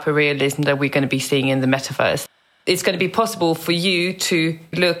hyper-realism that we're going to be seeing in the metaverse. It's going to be possible for you to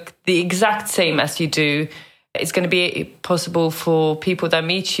look the exact same as you do. It's going to be possible for people that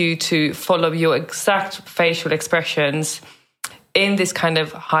meet you to follow your exact facial expressions in this kind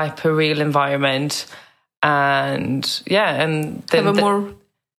of hyper-real environment. And and then have a more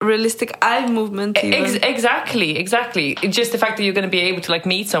realistic eye movement. Exactly. It's just the fact that you're going to be able to like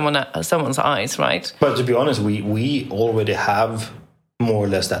meet someone's eyes, right? But to be honest, we already have more or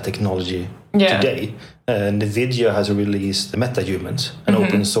less that technology today. NVIDIA has released MetaHumans, an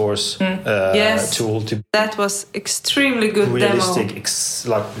open source tool to that was extremely good realistic,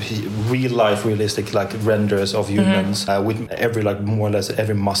 demo. like real life realistic like renders of humans with every like more or less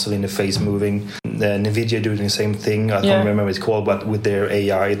every muscle in the face moving. NVIDIA doing the same thing. I can't remember what it's called, but with their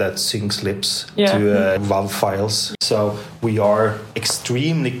AI that syncs lips to WAV files. So we are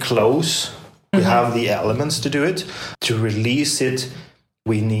extremely close. We have the elements to do it. To release it,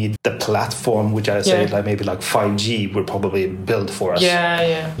 we need the platform, which I say like maybe like 5G will probably build for us.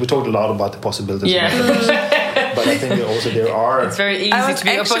 We talked a lot about the possibilities. But I think also there are... It's very easy to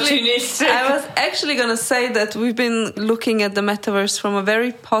be opportunistic. I was actually going to say that we've been looking at the metaverse from a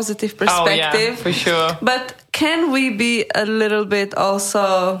very positive perspective. Oh, yeah, for sure. But can we be a little bit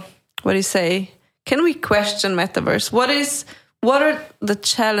also, what do you say? Can we question metaverse? What are the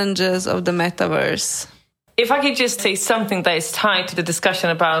challenges of the metaverse? If I could just say something that is tied to the discussion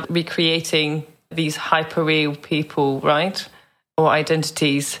about recreating these hyper-real people, right? Or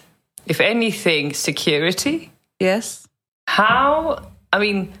identities. If anything, security. Yes. How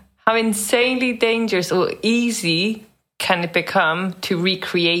insanely dangerous or easy can it become to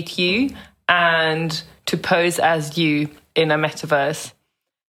recreate you and to pose as you in a metaverse?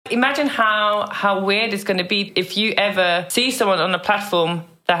 Imagine how weird it's going to be if you ever see someone on a platform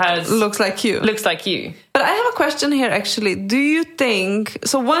that looks like you. But I have a question here, actually. Do you think...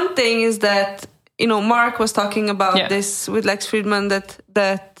 So one thing is that, you know, Mark was talking about this with Lex Friedman,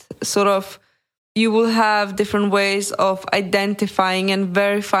 that sort of you will have different ways of identifying and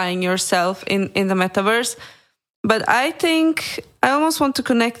verifying yourself in the metaverse. But I think I almost want to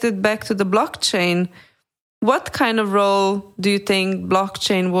connect it back to the blockchain. What kind of role do you think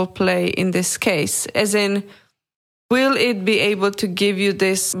blockchain will play in this case? As in, will it be able to give you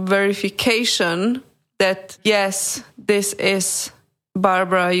this verification that, yes, this is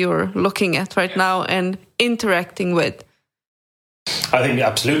Barbara you're looking at right now and interacting with? I think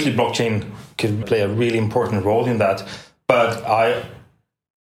absolutely blockchain could play a really important role in that. But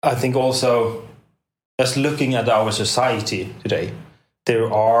I think also, just looking at our society today,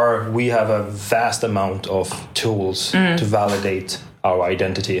 we have a vast amount of tools to validate our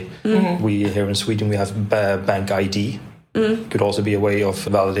identity. We here in Sweden, we have bank ID. Could also be a way of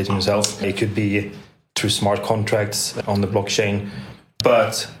validating yourself. It could be through smart contracts on the blockchain.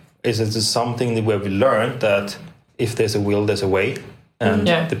 But is it something that we've learned that if there's a will, there's a way, and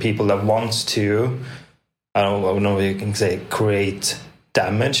the people that wants to, I don't know if you can say create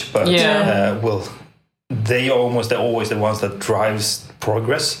damage, but they're always the ones that drives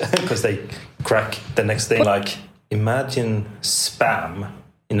progress because they crack the next thing. Like imagine spam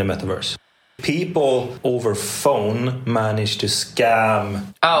in the metaverse. People over phone manage to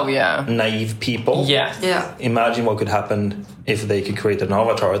scam naive people. Yeah. Imagine what could happen if they could create an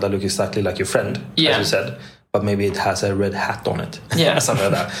avatar that looks exactly like your friend, as you said, but maybe it has a red hat on it. Yeah.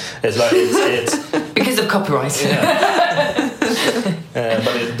 Something like that. It's like it's because of copyright.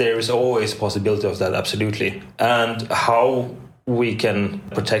 But there is always a possibility of that, absolutely. And how we can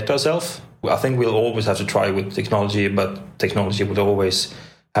protect ourselves, I think we'll always have to try with technology, but technology would always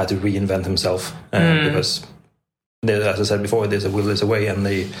have to reinvent himself because, as I said before, there's a will, there's a way, and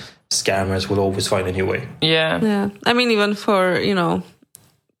the scammers will always find a new way. Yeah. I mean, even for,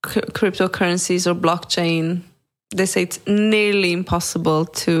 cryptocurrencies or blockchain, they say it's nearly impossible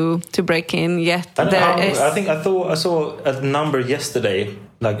to break in, yet I saw a number yesterday,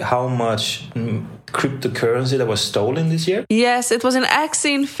 like how much cryptocurrency that was stolen this year. Yes, it was an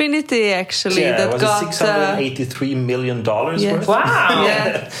Axie Infinity actually that it was got $683 million worth. Wow.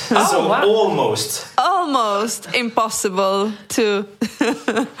 Yeah. Almost impossible to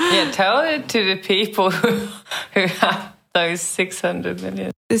tell it to the people who have those 600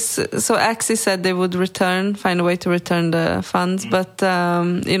 million. So Axie said they would find a way to return the funds, but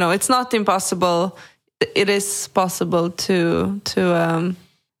it's not impossible. It is possible to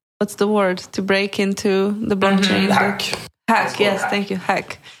what's the word? To break into the blockchain. Hack. Yes, thank you.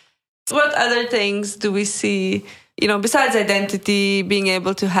 Hack. What other things do we see? Besides identity, being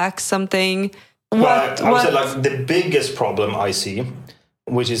able to hack something. I would say like the biggest problem I see,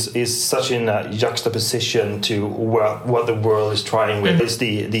 which is such a juxtaposition to what the world is trying with, is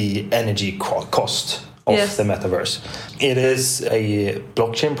the energy cost of the metaverse. It is a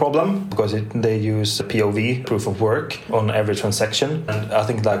blockchain problem because they use POV, proof of work, on every transaction. And I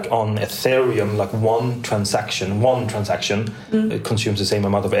think like on Ethereum, like one transaction consumes the same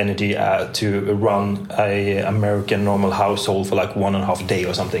amount of energy to run a American normal household for like 1.5 days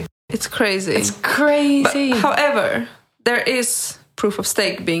or something. It's crazy. But, however, there is proof of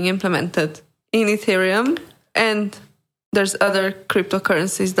stake being implemented in Ethereum, and there's other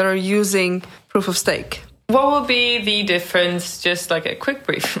cryptocurrencies that are using proof of stake. What will be the difference? Just like a quick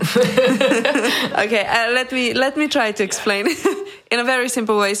brief. Okay, let me try to explain in a very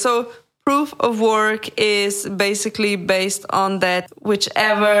simple way. So proof of work is basically based on that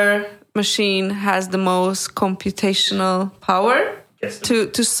whichever machine has the most computational power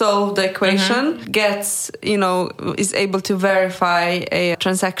to solve the equation gets, is able to verify a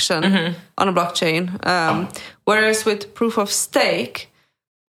transaction on a blockchain. Whereas with proof of stake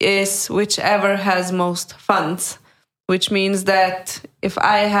is whichever has most funds, which means that if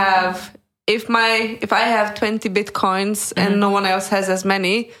I have 20 bitcoins and no one else has as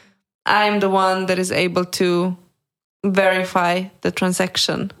many, I'm the one that is able to verify the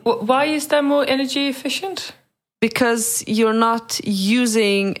transaction. Why is that more energy efficient? Because you're not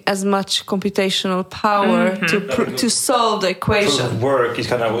using as much computational power to solve the equation. Proof of work is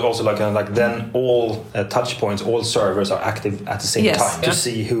kind of also like then all touch points, all servers are active at the same time to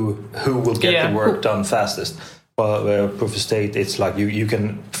see who will get the work done fastest. Well, proof of stake, it's like you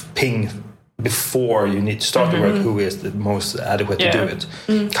can ping before you need to start the work who is the most adequate to do it.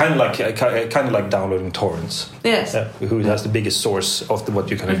 Kind of like downloading torrents. Yes. Who has the biggest source of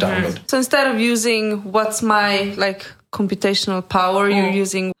what you can download. So instead of using what's my computational power, you're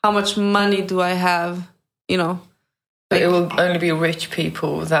using how much money do I have, But it will only be rich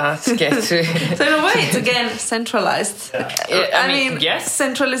people that get to. So in a way, it's again centralized. I mean, yes.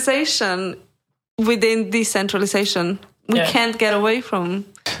 Centralization within decentralization. We can't get away from.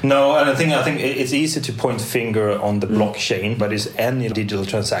 No, and I think it's easy to point finger on the blockchain, but it's any digital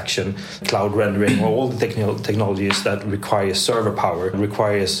transaction, cloud rendering, or all the technologies that require server power,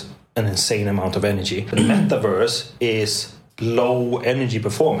 requires an insane amount of energy. The metaverse is low energy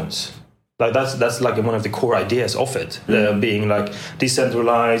performance. Like that's like one of the core ideas of it, being like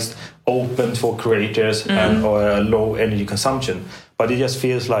decentralized, open for creators, and low energy consumption. But it just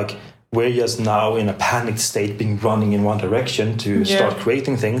feels like we're just now in a panicked state, being running in one direction to start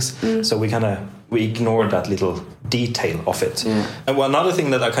creating things. So we ignore that little detail of it. And another thing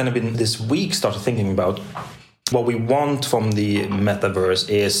that I kind of been this week started thinking about, what we want from the metaverse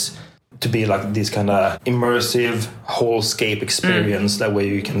is to be like this kind of immersive wholescape experience that way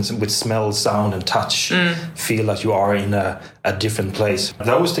you can, with smell, sound and touch, feel like you are in a different place.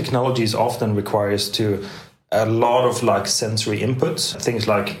 Those technologies often requires to a lot of like sensory inputs, things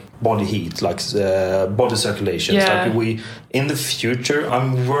like body heat, like body circulation. Yeah. Like in the future,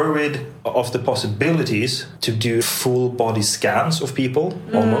 I'm worried of the possibilities to do full body scans of people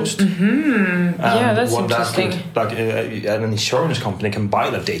almost. Mm-hmm. Yeah, that's what interesting. That could, an insurance company can buy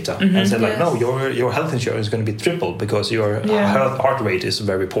that data and say like, no, your health insurance is going to be tripled because your heart rate is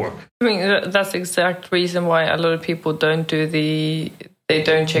very poor. I mean, that's the exact reason why a lot of people don't do they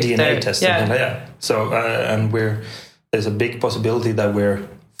don't check DNA testing. Yeah. So and there's a big possibility that we're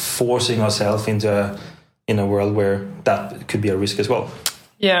forcing ourselves into in a world where that could be a risk as well.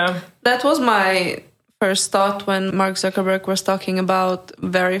 Yeah. That was my first thought when Mark Zuckerberg was talking about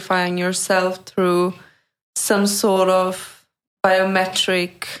verifying yourself through some sort of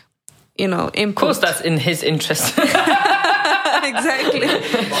biometric, input. Of course, that's in his interest. Exactly.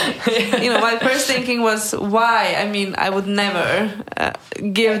 My first thinking was, why? I mean, I would never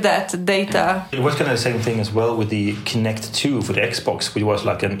give that data. It was kind of the same thing as well with the Kinect 2 for the Xbox, which was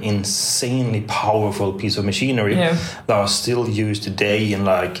like an insanely powerful piece of machinery that are still used today in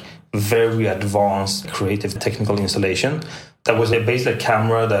like very advanced creative technical installation. That was basically a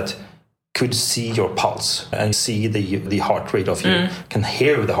camera that could see your pulse and see the heart rate of you, can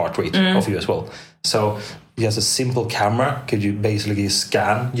hear the heart rate of you as well. So just a simple camera could you basically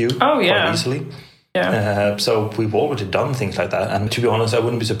scan you quite easily. Yeah. So we've already done things like that. And to be honest, I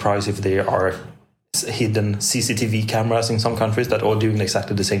wouldn't be surprised if there are hidden CCTV cameras in some countries that are doing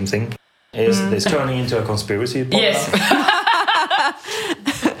exactly the same thing. It's turning into a conspiracy. Yes.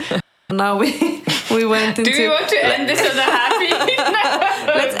 Now we went into. Do you want to end this on a happy?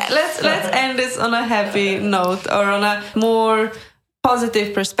 Let's end this on a happy note, or on a more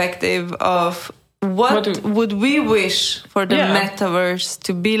positive perspective of what would we wish for the metaverse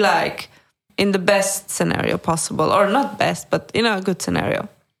to be like in the best scenario possible, or not best, but in a good scenario.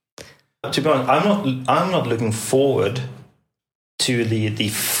 To be honest, I'm not looking forward to the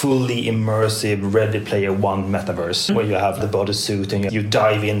fully immersive Ready Player One metaverse where you have the bodysuit and you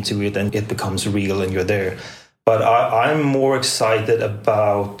dive into it and it becomes real and you're there. But I'm more excited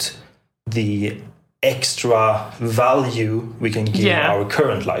about the extra value we can give our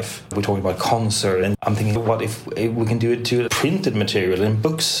current life. We're talking about concert, and I'm thinking, what if we can do it to printed material in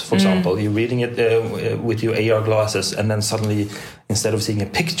books, for example? You're reading it with your AR glasses, and then suddenly, instead of seeing a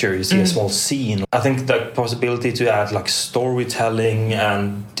picture, you see a small scene. I think the possibility to add like storytelling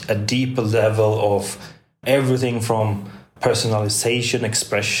and a deeper level of everything from personalization,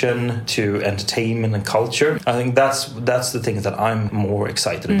 expression to entertainment and culture. I think that's the thing that I'm more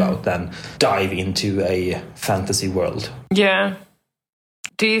excited about than dive into a fantasy world. Yeah.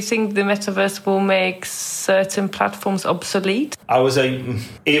 Do you think the metaverse will make certain platforms obsolete? I would say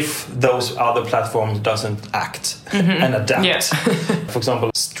if those other platforms doesn't act and adapt. Yeah. For example,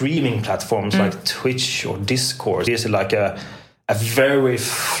 streaming platforms like Twitch or Discord is like a very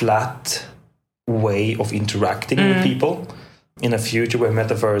flat way of interacting with people. In a future where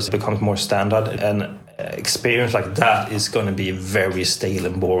metaverse becomes more standard, an experience like that is going to be very stale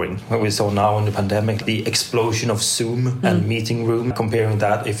and boring. What we saw now in the pandemic, the explosion of Zoom and meeting room, comparing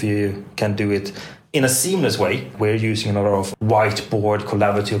that if you can do it in a seamless way. We're using a lot of whiteboard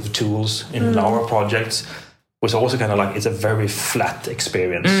collaborative tools in our projects, which also kind of like, it's a very flat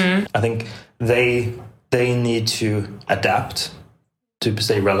experience. I think they need to adapt to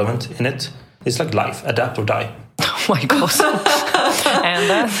stay relevant in it. It's like life, adapt or die. Oh my God.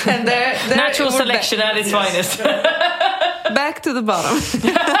 and there natural selection at its finest. Back to the bottom.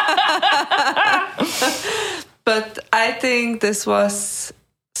 But I think this was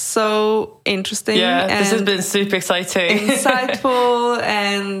so interesting. Yeah, this has been super exciting. Insightful,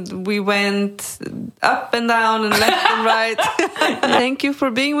 and we went up and down and left and right. Thank you for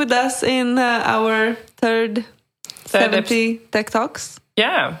being with us in our third 70 Tech Talks.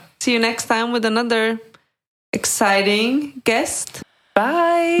 Yeah. See you next time with another exciting guest.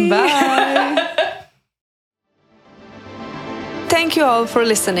 Bye. Bye. Thank you all for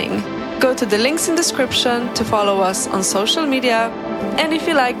listening. Go to the links in the description to follow us on social media. And if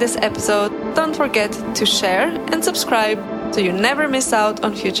you like this episode, don't forget to share and subscribe so you never miss out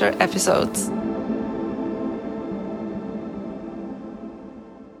on future episodes.